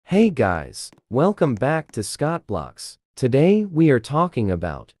Hey guys, welcome back to Blocks. Today we are talking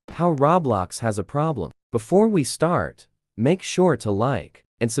about how Roblox has a problem. Before we start, make sure to like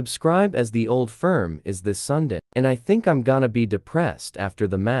and subscribe as the old firm is this Sunday. And I think I'm gonna be depressed after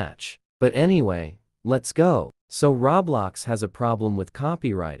the match. But anyway, let's go. So Roblox has a problem with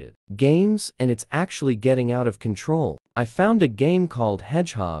copyrighted games and it's actually getting out of control. I found a game called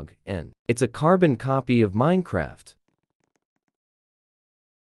Hedgehog and it's a carbon copy of Minecraft.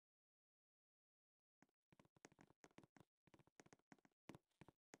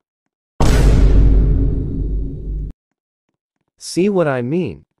 See what I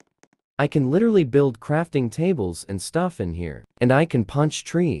mean? I can literally build crafting tables and stuff in here, and I can punch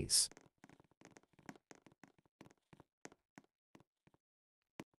trees.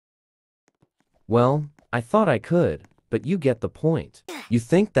 Well, I thought I could, but you get the point. You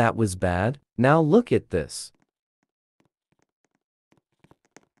think that was bad? Now look at this.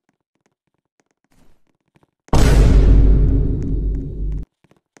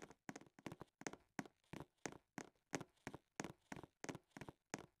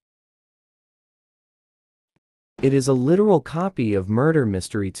 It is a literal copy of Murder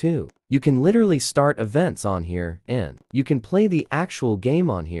Mystery 2. You can literally start events on here, and you can play the actual game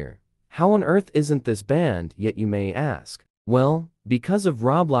on here. How on earth isn't this banned, yet you may ask? Well, because of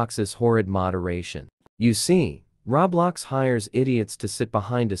Roblox's horrid moderation. You see, Roblox hires idiots to sit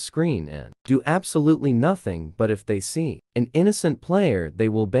behind a screen and do absolutely nothing, but if they see an innocent player, they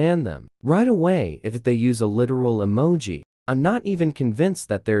will ban them right away if they use a literal emoji. I'm not even convinced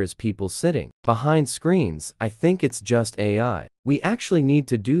that there is people sitting behind screens. I think it's just AI. We actually need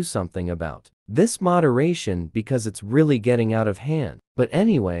to do something about this moderation because it's really getting out of hand. But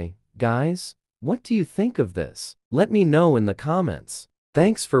anyway, guys, what do you think of this? Let me know in the comments.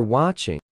 Thanks for watching.